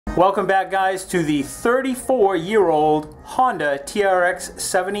Welcome back, guys, to the 34-year-old Honda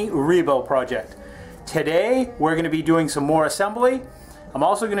trx70 rebuild project. Today we're going to be doing some more assembly. I'm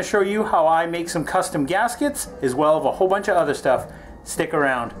also going to show you how I make some custom gaskets as well as a whole bunch of other stuff. Stick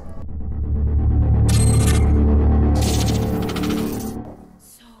around.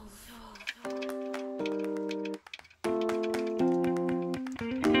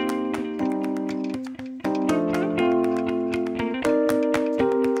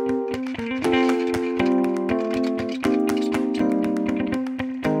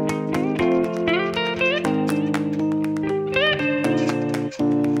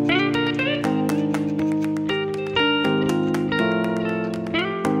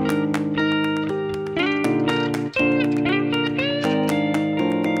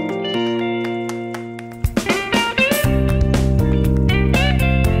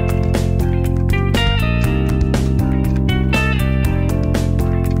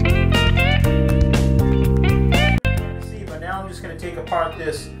 Apart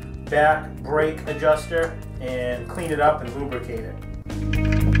this back brake adjuster and clean it up and lubricate it.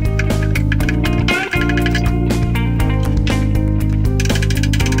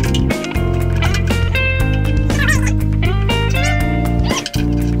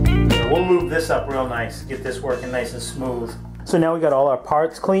 We'll lube this up real nice, get this working nice and smooth. So now we got all our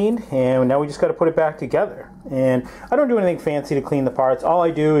parts cleaned, and now we just got to put it back together. And I don't do anything fancy to clean the parts. All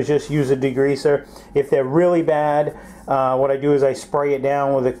I do is just use a degreaser. If they're really bad, what I do is I spray it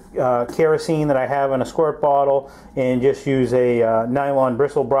down with a kerosene that I have in a squirt bottle, and just use a nylon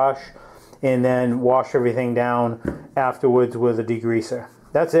bristle brush, and then wash everything down afterwards with a degreaser.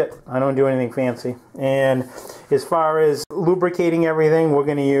 That's it. I don't do anything fancy. And as far as lubricating everything, we're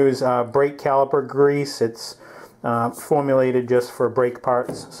going to use brake caliper grease. It's formulated just for brake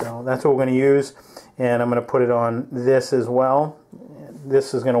parts, so that's what we're going to use. And I'm going to put it on this as well.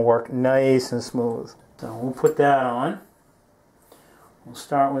 This is going to work nice and smooth. So we'll put that on. We'll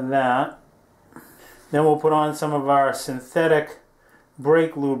start with that. Then we'll put on some of our synthetic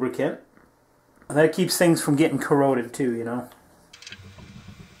brake lubricant. That keeps things from getting corroded too, you know.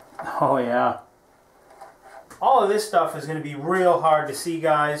 Oh yeah. All of this stuff is going to be real hard to see,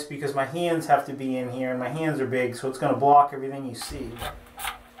 guys, because my hands have to be in here, and my hands are big, so it's going to block everything you see.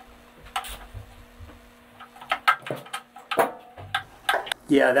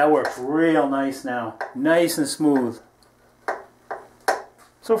 Yeah, that works real nice now. Nice and smooth.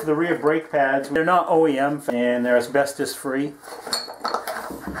 So for the rear brake pads, they're not OEM and they're asbestos free.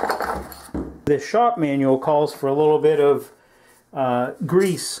 The shop manual calls for a little bit of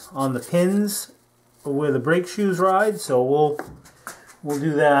grease on the pins where the brake shoes ride, so we'll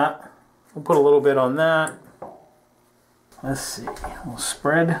do that. We'll put a little bit on that. Let's see. We'll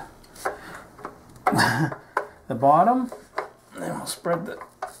spread the bottom, and then we'll spread the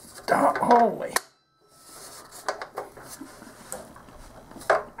top. Holy!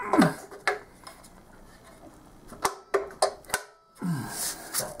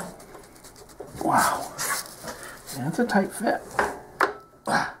 Wow, that's a tight fit.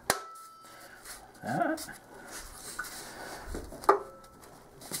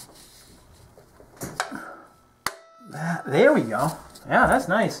 There we go. Yeah, that's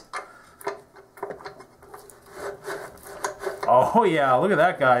nice. Oh yeah, look at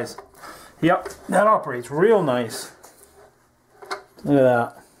that, guys. Yep, that operates real nice. Look at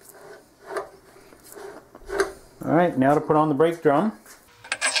that. Alright, now to put on the brake drum.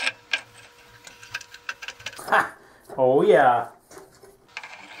 Ha! Oh yeah.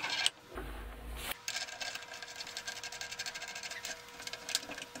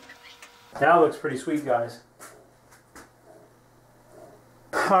 That looks pretty sweet, guys.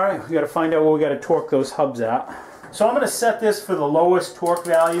 Alright, we got to find out where we got to torque those hubs at. So I'm going to set this for the lowest torque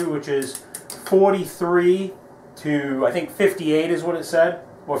value, which is 43 to, I think 58 is what it said,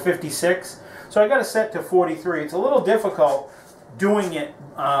 or 56. So I got to set to 43. It's a little difficult doing it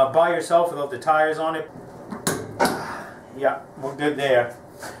by yourself without the tires on it. Yeah, we're good there.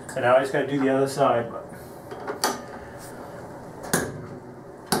 So now I just got to do the other side.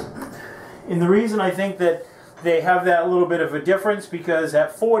 And the reason I think that they have that little bit of a difference, because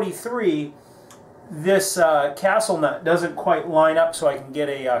at 43 this castle nut doesn't quite line up so I can get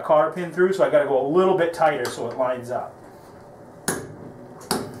a cotter pin through, so I got to go a little bit tighter so it lines up.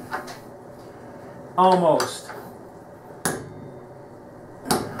 Almost.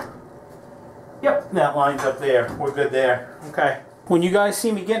 Yep, that lines up there. We're good there. Okay. When you guys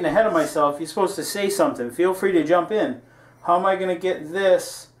see me getting ahead of myself, you're supposed to say something. Feel free to jump in. How am I going to get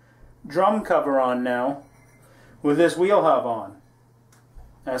this drum cover on now with this wheel hub on?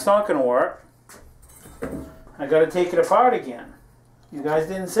 That's not going to work. I got to take it apart again. You guys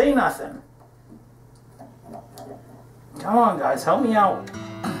didn't say nothing. Come on, guys, help me out.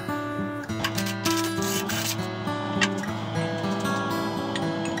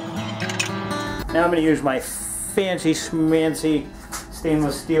 Now I'm going to use my fancy schmancy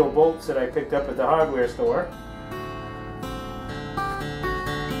stainless steel bolts that I picked up at the hardware store.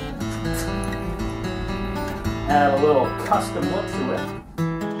 Add a little custom look to it.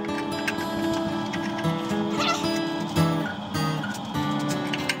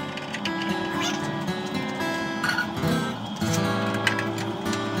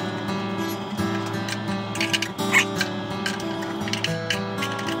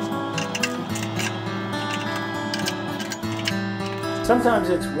 Sometimes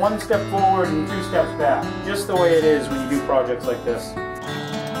it's one step forward and 2 steps back, just the way it is when you do projects like this.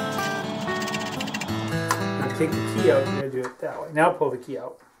 Now take the key out, you're going to do it that way. Now pull the key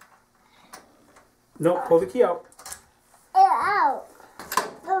out. No, pull the key out.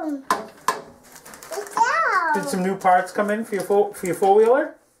 Did some new parts come in for your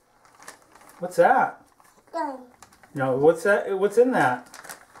four-wheeler? What's that? No, what's that? What's in that?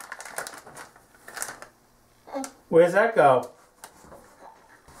 Where's that go?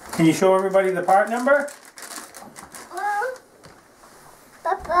 Can you show everybody the part number?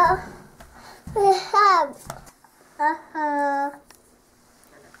 Papa, we have.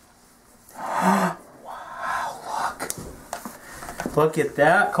 Wow, look. Look at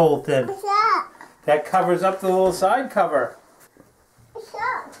that, Colton. What's that? That covers up the little side cover. What's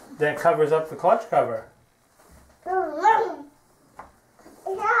that? That covers up the clutch cover. What's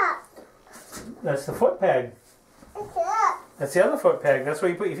that? That's the foot peg. What's that? That's the other foot peg. That's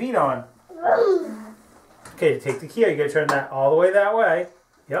where you put your feet on. Okay, take the key out. You gotta turn that all the way that way.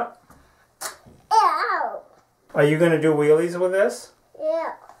 Yep. Ow. Are you gonna do wheelies with this?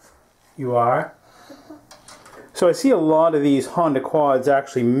 Yeah. You are? So I see a lot of these Honda quads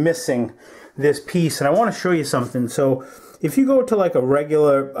actually missing this piece, and I want to show you something. So if you go to like a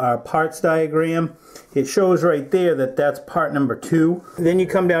regular parts diagram, it shows right there that that's part number 2. Then you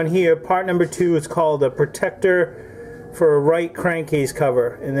come down here, part number 2 is called a protector for a right crankcase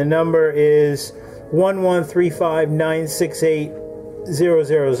cover, and the number is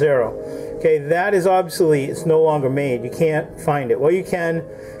 1135968,000. Okay, that is obsolete. It's no longer made. You can't find it. Well, you can.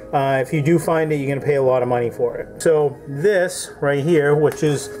 If you do find it, you're going to pay a lot of money for it. So this right here, which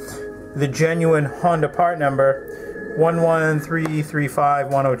is the genuine Honda part number,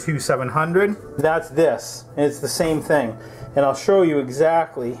 11335102700, that's this. And it's the same thing. And I'll show you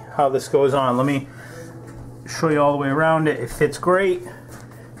exactly how this goes on. Let me show you all the way around it. It fits great.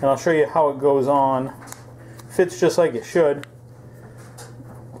 And I'll show you how it goes on. Fits just like it should.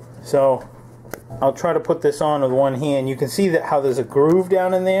 So I'll try to put this on with one hand. You can see that how there's a groove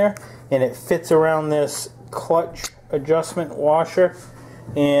down in there, and it fits around this clutch adjustment washer,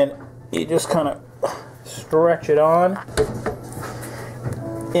 and you just kind of stretch it on.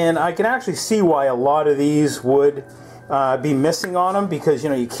 And I can actually see why a lot of these would be missing on them, because, you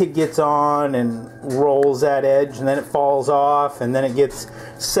know, your kid gets on and rolls that edge, and then it falls off, and then it gets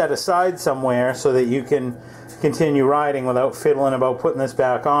set aside somewhere so that you can continue riding without fiddling about putting this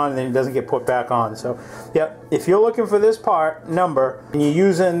back on, and then it doesn't get put back on. So, yep, if you're looking for this part number and you're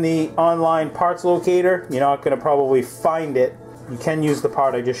using the online parts locator, you're not going to probably find it. You can use the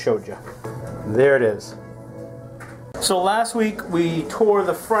part I just showed you. There it is. So last week we tore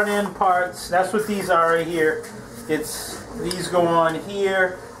the front end parts. That's what these are right here. These go on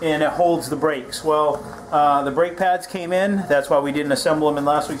here, and it holds the brakes. Well, the brake pads came in. That's why we didn't assemble them in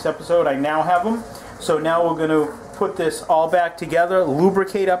last week's episode. I now have them. So now we're going to put this all back together,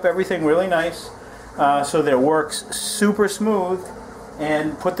 lubricate up everything really nice so that it works super smooth,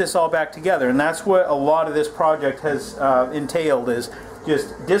 and put this all back together. And that's what a lot of this project has entailed, is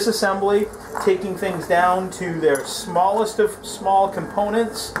just disassembly, taking things down to their smallest of small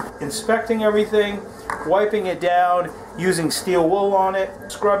components, inspecting everything, wiping it down, using steel wool on it,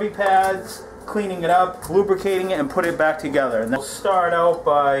 scrubby pads, cleaning it up, lubricating it, and put it back together. And we'll start out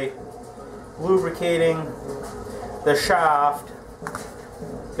by lubricating the shaft.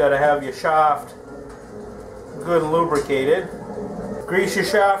 Got to have your shaft good and lubricated. Grease your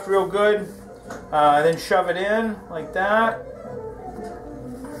shaft real good, then shove it in like that.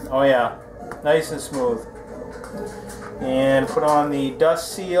 Oh yeah, nice and smooth. And put on the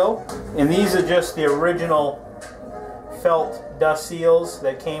dust seal. And these are just the original felt dust seals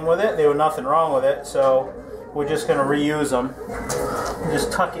that came with it. There was nothing wrong with it, so we're just going to reuse them.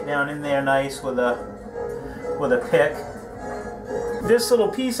 Just tuck it down in there nice with a pick. This little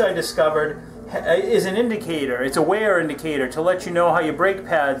piece I discovered is an indicator. It's a wear indicator to let you know how your brake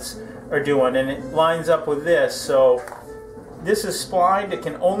pads are doing, and it lines up with this. So this is splined. It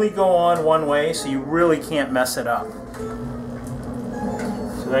can only go on one way, so you really can't mess it up.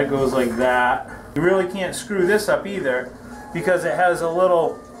 So that goes like that. You really can't screw this up either because it has a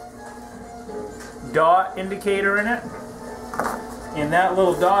little dot indicator in it. And that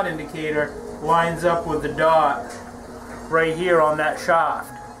little dot indicator lines up with the dot right here on that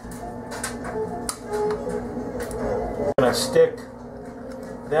shaft. I'm going to stick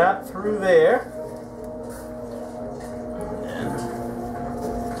that through there. And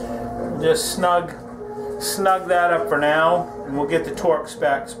just snug that up for now. And we'll get the torque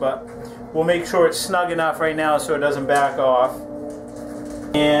specs, but we'll make sure it's snug enough right now so it doesn't back off.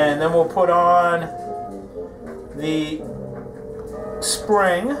 And then we'll put on the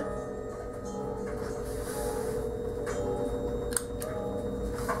spring.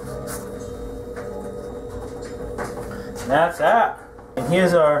 That's that. And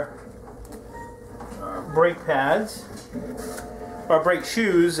here's our brake pads. Our brake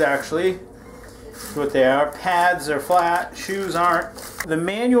shoes, actually. That's what they are. Pads are flat, shoes aren't. The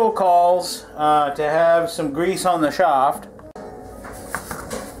manual calls to have some grease on the shaft.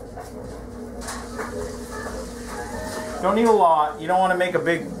 Don't need a lot. You don't want to make a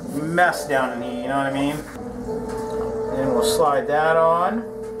big mess down in here, you know what I mean? Then we'll slide that on.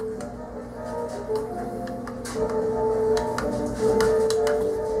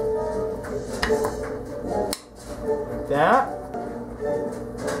 Like that.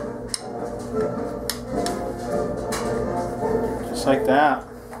 Just like that.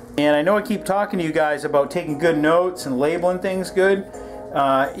 And I know I keep talking to you guys about taking good notes and labeling things good.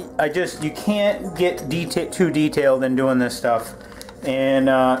 You can't get too detailed in doing this stuff. And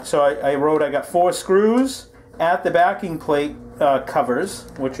so I wrote, I got 4 screws at the backing plate covers,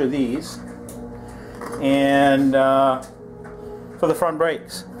 which are these, and for the front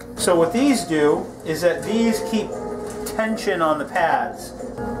brakes. So what these do is that these keep tension on the pads,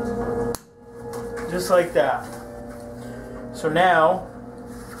 just like that. So now,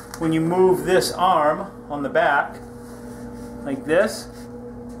 when you move this arm on the back, like this,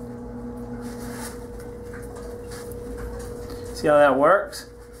 see how that works?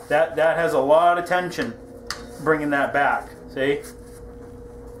 That has a lot of tension bringing that back, see?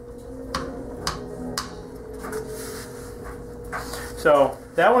 So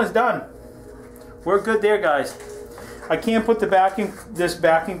that one is done. We're good there, guys. I can't put this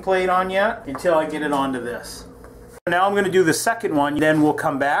backing plate on yet until I get it onto this. Now I'm going to do the second one, then we'll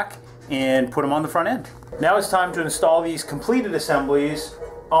come back and put them on the front end. Now it's time to install these completed assemblies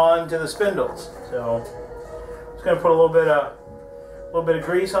onto the spindles. So I'm just going to put a little bit of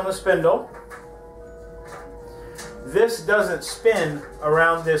grease on the spindle. This doesn't spin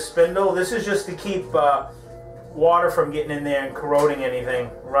around this spindle. This is just to keep water from getting in there and corroding anything,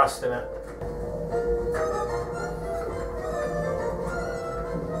 rusting it.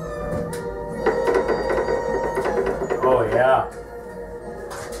 Oh yeah.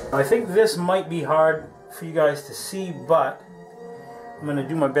 I think this might be hard for you guys to see, but I'm going to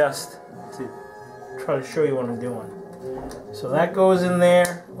do my best to try to show you what I'm doing. So that goes in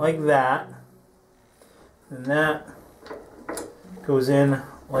there like that, and that goes in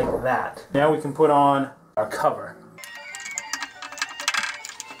like that. Now we can put on our cover.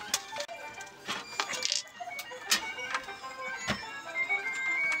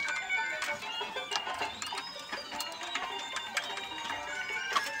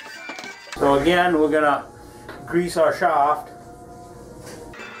 So again, we're going to grease our shaft.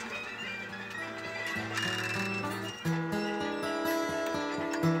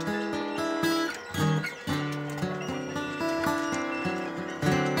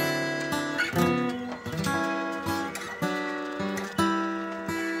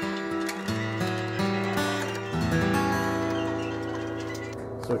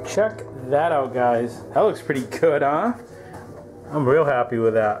 So check that out, guys. That looks pretty good, huh? I'm real happy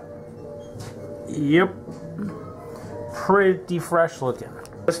with that. Yep. Pretty fresh looking.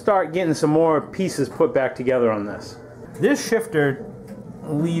 Let's start getting some more pieces put back together on this. This shifter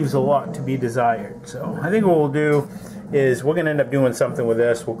leaves a lot to be desired. So I think what we'll do is we're going to end up doing something with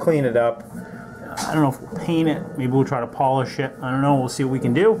this. We'll clean it up. I don't know if we'll paint it. Maybe we'll try to polish it. I don't know. We'll see what we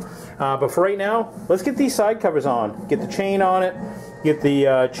can do. But for right now, let's get these side covers on. Get the chain on it. Get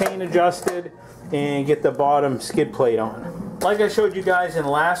the chain adjusted. And get the bottom skid plate on. Like I showed you guys in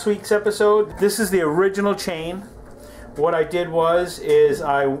last week's episode, this is the original chain. What I did is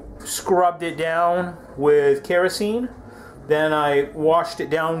I scrubbed it down with kerosene. Then I washed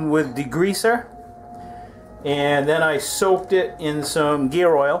it down with degreaser. And then I soaked it in some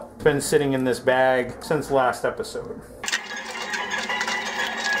gear oil. It's been sitting in this bag since last episode.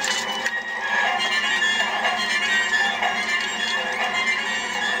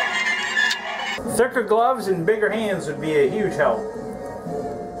 Thicker gloves and bigger hands would be a huge help.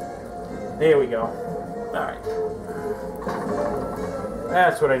 There we go. Alright.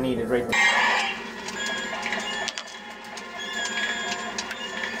 That's what I needed right there.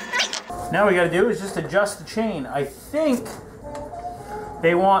 Now what we got to do is just adjust the chain. I think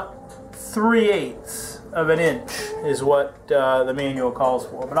they want 3/8 of an inch is what the manual calls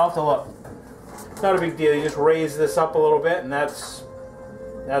for. But I'll have to look. Not a big deal. You just raise this up a little bit and that's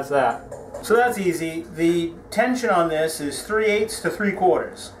that. So that's easy. The tension on this is 3/8 to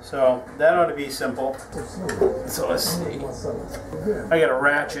 3/4. So that ought to be simple. So let's see. I got a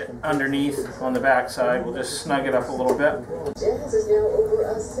ratchet underneath on the back side. We'll just snug it up a little bit.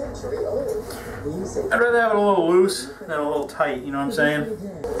 I'd rather have it a little loose than a little tight, you know what I'm saying?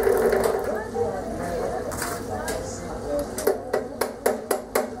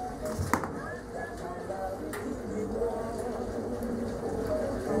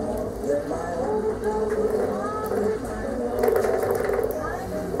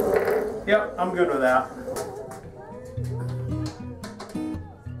 Yep, I'm good with that.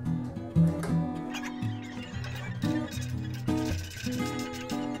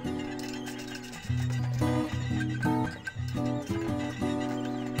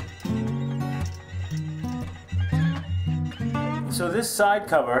 So this side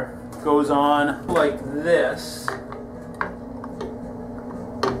cover goes on like this.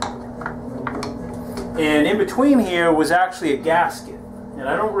 And in between here was actually a gasket. And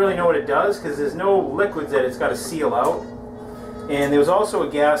I don't really know what it does because there's no liquids that it's got to seal out. And there was also a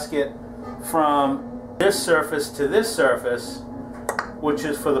gasket from this surface to this surface, which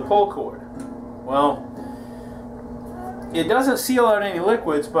is for the pull cord. Well, it doesn't seal out any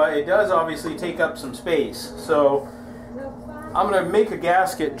liquids, but it does obviously take up some space. So I'm going to make a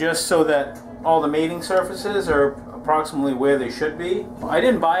gasket just so that all the mating surfaces are approximately where they should be. I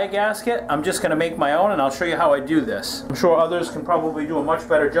didn't buy a gasket. I'm just going to make my own, and I'll show you how I do this. I'm sure others can probably do a much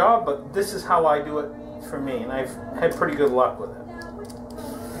better job, but this is how I do it for me, and I've had pretty good luck with it.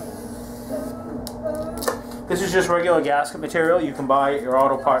 This is just regular gasket material you can buy at your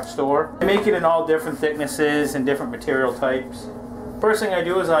auto parts store. I make it in all different thicknesses and different material types. First thing I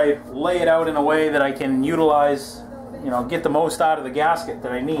do is I lay it out in a way that I can utilize, you know, get the most out of the gasket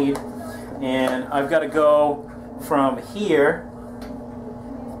that I need. And I've got to go from here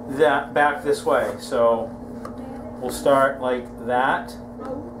back this way. So we'll start like that.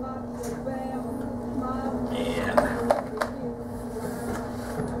 And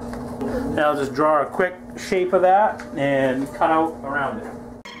now I'll just draw a quick shape of that and cut out around it.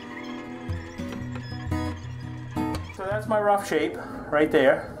 So that's my rough shape right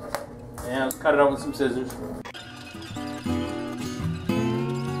there. And let's cut it out with some scissors.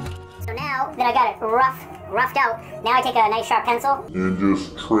 So now that I got it roughed out, now I take a nice sharp pencil and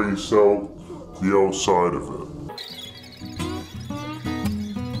just trace out the outside of it.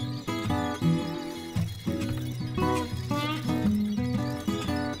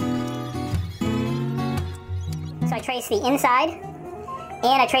 So I trace the inside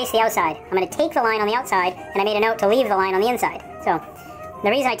and I trace the outside. I'm going to take the line on the outside, and I made a note to leave the line on the inside. So the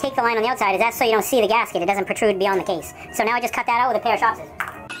reason I take the line on the outside is that's so you don't see the gasket. It doesn't protrude beyond the case. So now I just cut that out with a pair of shop scissors.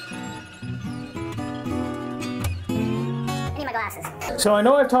 Glasses. So I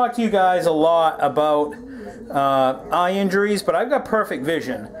know I've talked to you guys a lot about eye injuries, but I've got perfect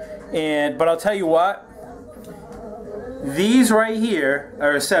vision. But I'll tell you what, these right here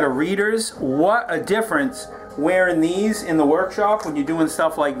are a set of readers. What a difference wearing these in the workshop when you're doing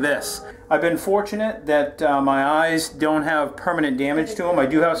stuff like this. I've been fortunate that my eyes don't have permanent damage to them. I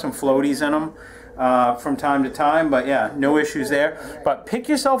do have some floaties in them from time to time, but yeah, no issues there. But pick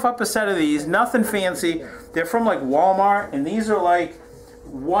yourself up a set of these, nothing fancy. They're from like Walmart, and these are like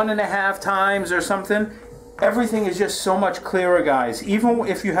 1.5 times or something. Everything is just so much clearer, guys. Even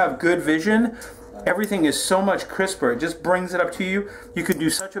if you have good vision, everything is so much crisper. It just brings it up to you. You can do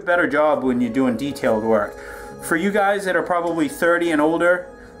such a better job when you're doing detailed work. For you guys that are probably 30 and older,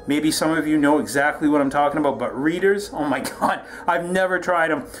 maybe some of you know exactly what I'm talking about, but readers, oh my God, I've never tried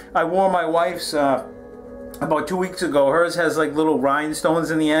them. I wore my wife's about 2 weeks ago. Hers has like little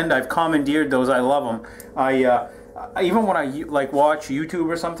rhinestones in the end. I've commandeered those. I love them. Even when I like watch YouTube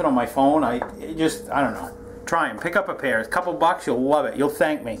or something on my phone, I don't know. Try them. Pick up a pair. It's a couple bucks. You'll love it. You'll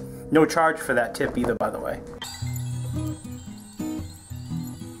thank me. No charge for that tip either, by the way.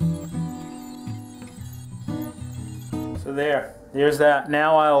 So there's that.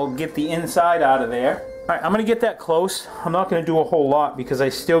 Now I'll get the inside out of there. Alright, I'm going to get that close. I'm not going to do a whole lot because I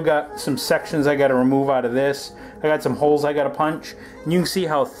still got some sections I got to remove out of this. I got some holes I got to punch. And you can see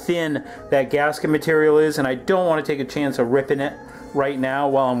how thin that gasket material is, and I don't want to take a chance of ripping it. right now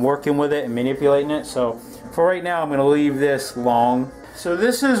while I'm working with it and manipulating it. So for right now, I'm going to leave this long. So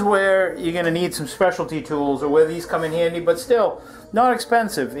this is where you're going to need some specialty tools, or where these come in handy, but still not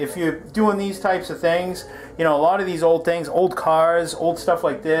expensive. If you're doing these types of things, you know, a lot of these old things, old cars, old stuff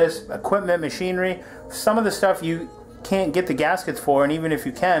like this, equipment, machinery, some of the stuff you can't get the gaskets for, and even if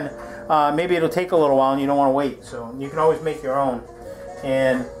you can, maybe it'll take a little while and you don't want to wait. So you can always make your own.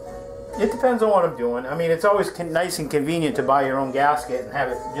 And it depends on what I'm doing. I mean, it's always nice and convenient to buy your own gasket and have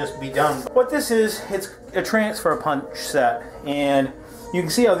it just be done. What this is, it's a transfer punch set, and you can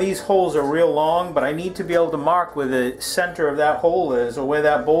see how these holes are real long, but I need to be able to mark where the center of that hole is, or where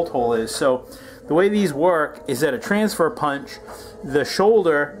that bolt hole is. So the way these work is that a transfer punch, the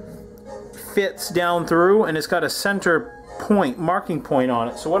shoulder fits down through and it's got a center point, marking point on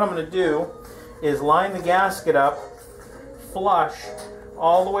it. So what I'm going to do is line the gasket up flush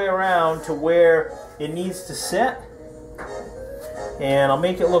all the way around to where it needs to sit, and I'll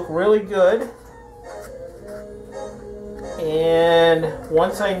make it look really good. And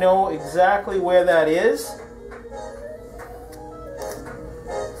once I know exactly where that is,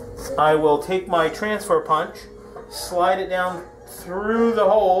 I will take my transfer punch, slide it down through the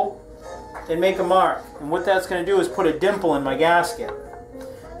hole, and make a mark. And what that's going to do is put a dimple in my gasket.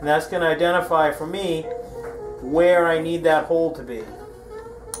 And that's going to identify for me where I need that hole to be.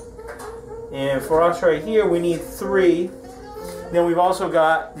 And for us right here, we need 3. Then we've also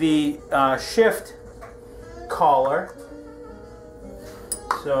got the shift collar.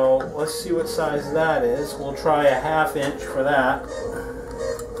 So let's see what size that is. We'll try a 1/2 inch for that.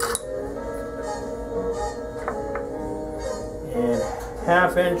 And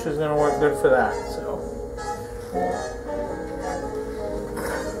 1/2 inch is going to work good for that. So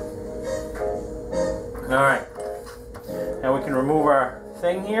alright. Now we can remove our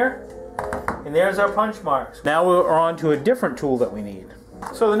thing here. And there's our punch marks. Now we're on to a different tool that we need.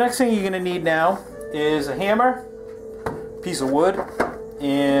 So the next thing you're going to need now is a hammer, piece of wood,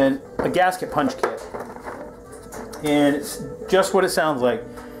 and a gasket punch kit. And it's just what it sounds like.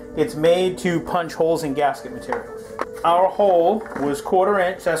 It's made to punch holes in gasket material. Our hole was 1/4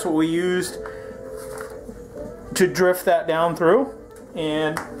 inch. That's what we used to drift that down through.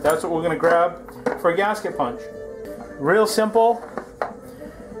 And that's what we're going to grab for a gasket punch. Real simple.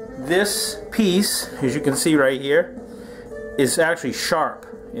 This piece, as you can see right here, is actually sharp.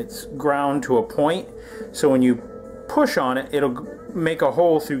 It's ground to a point, so when you push on it, it'll make a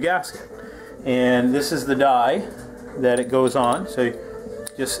hole through gasket. And this is the die that it goes on, so you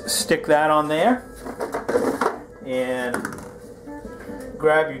just stick that on there and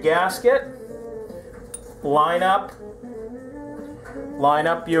grab your gasket, line up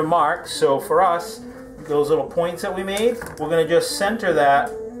your marks. So for us, those little points that we made, we're going to just center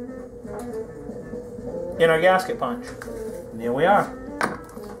that in our gasket punch. And there we are.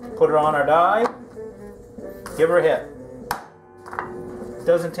 Put it on our die, give her a hit. It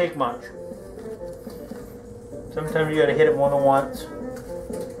doesn't take much. Sometimes you gotta hit it more than once.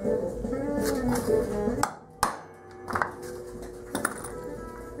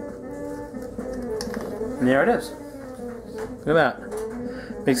 And there it is. Look at that.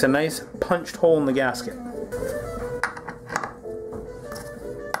 Makes a nice punched hole in the gasket.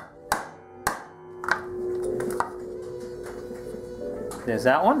 There's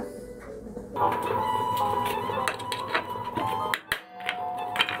that one.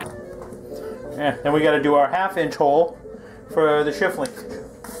 Yeah, then we got to do our 1/2 inch hole for the shift linkage. Okay,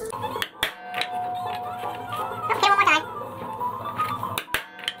 one more time.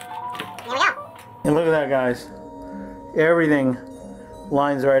 There we go. And look at that, guys. Everything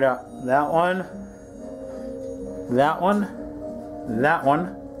lines right up. That one, that one, that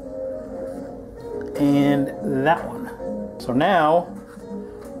one, and that one. So now,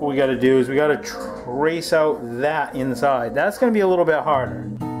 what we got to do is we got to trace out that inside. That's going to be a little bit harder.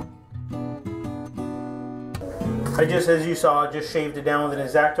 I just, as you saw, just shaved it down with an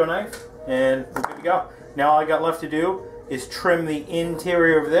X-Acto knife, and we're good to go. Now all I got left to do is trim the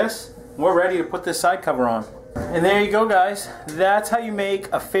interior of this. We're ready to put this side cover on. And there you go, guys. That's how you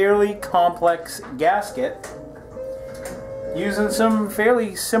make a fairly complex gasket using some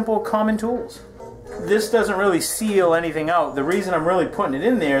fairly simple common tools. This doesn't really seal anything out. The reason I'm really putting it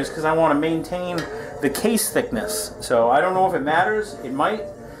in there is because I want to maintain the case thickness. So I don't know if it matters. It might.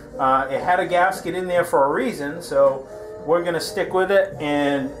 It had a gasket in there for a reason, so we're going to stick with it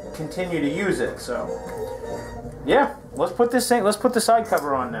and continue to use it. So yeah, let's put this thing, let's put the side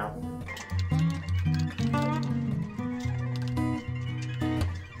cover on now.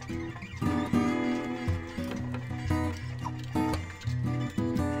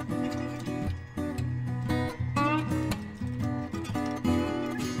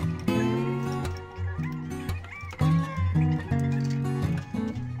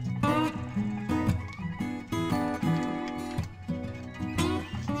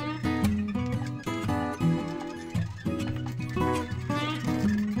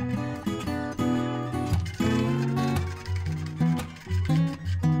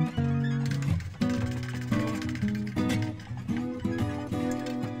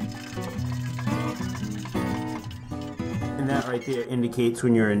 right there indicates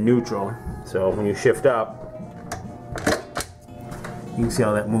when you're in neutral. So when you shift up, you can see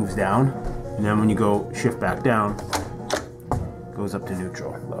how that moves down. And then when you go shift back down, it goes up to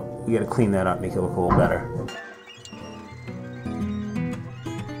neutral. So you gotta clean that up, make it look a little better.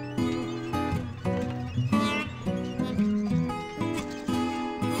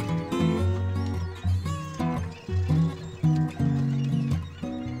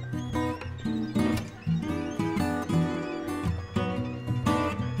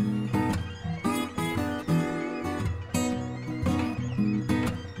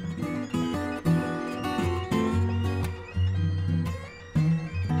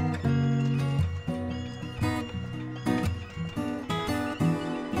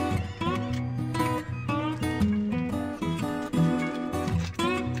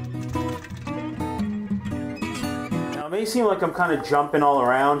 It may seem like I'm kind of jumping all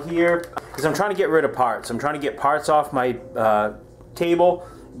around here because I'm trying to get rid of parts. I'm trying to get parts off my table,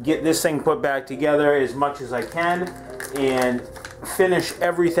 get this thing put back together as much as I can, and finish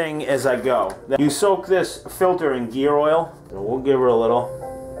everything as I go. You soak this filter in gear oil, so we'll give her a little.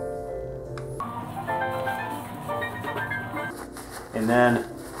 And then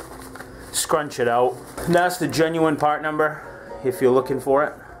scrunch it out. And that's the genuine part number if you're looking for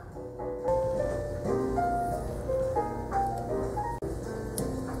it.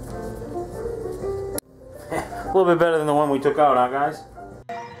 A little bit better than the one we took out, huh, guys?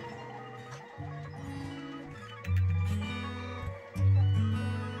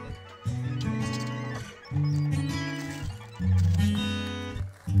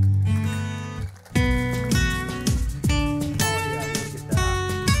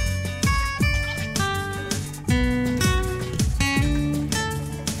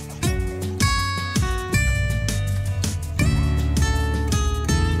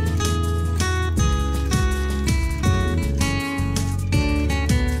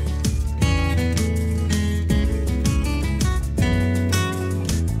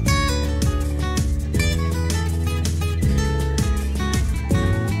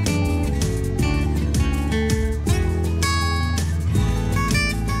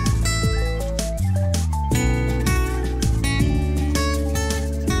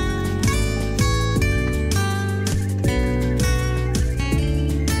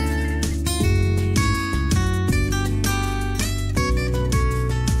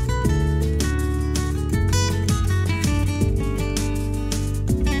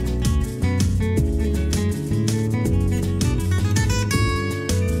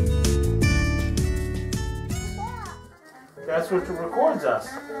 That's what records us.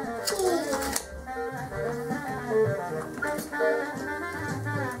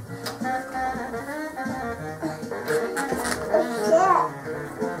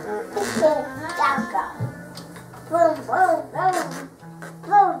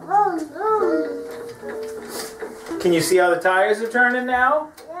 Can you see how the tires are turning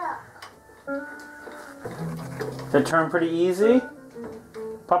now? Yeah. They turn pretty easy.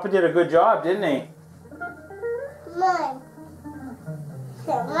 Papa did a good job, didn't he? Mine.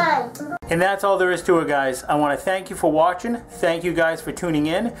 Mine. And that's all there is to it, guys. I want to thank you for watching. Thank you guys for tuning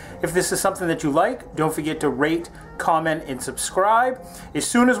in. If this is something that you like, don't forget to rate, comment, and subscribe. As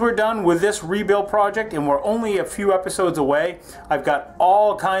soon as we're done with this rebuild project, and we're only a few episodes away, I've got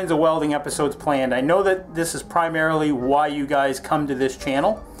all kinds of welding episodes planned. I know that this is primarily why you guys come to this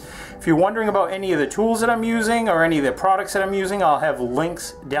channel. If you're wondering about any of the tools that I'm using or any of the products that I'm using, I'll have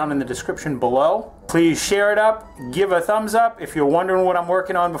links down in the description below. Please share it up, give a thumbs up. If you're wondering what I'm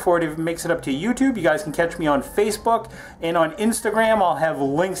working on before it even makes it up to YouTube, you guys can catch me on Facebook and on Instagram. I'll have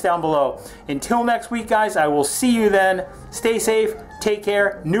links down below. Until next week, guys, I will see you then. Stay safe, take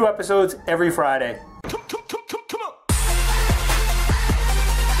care. New episodes every Friday.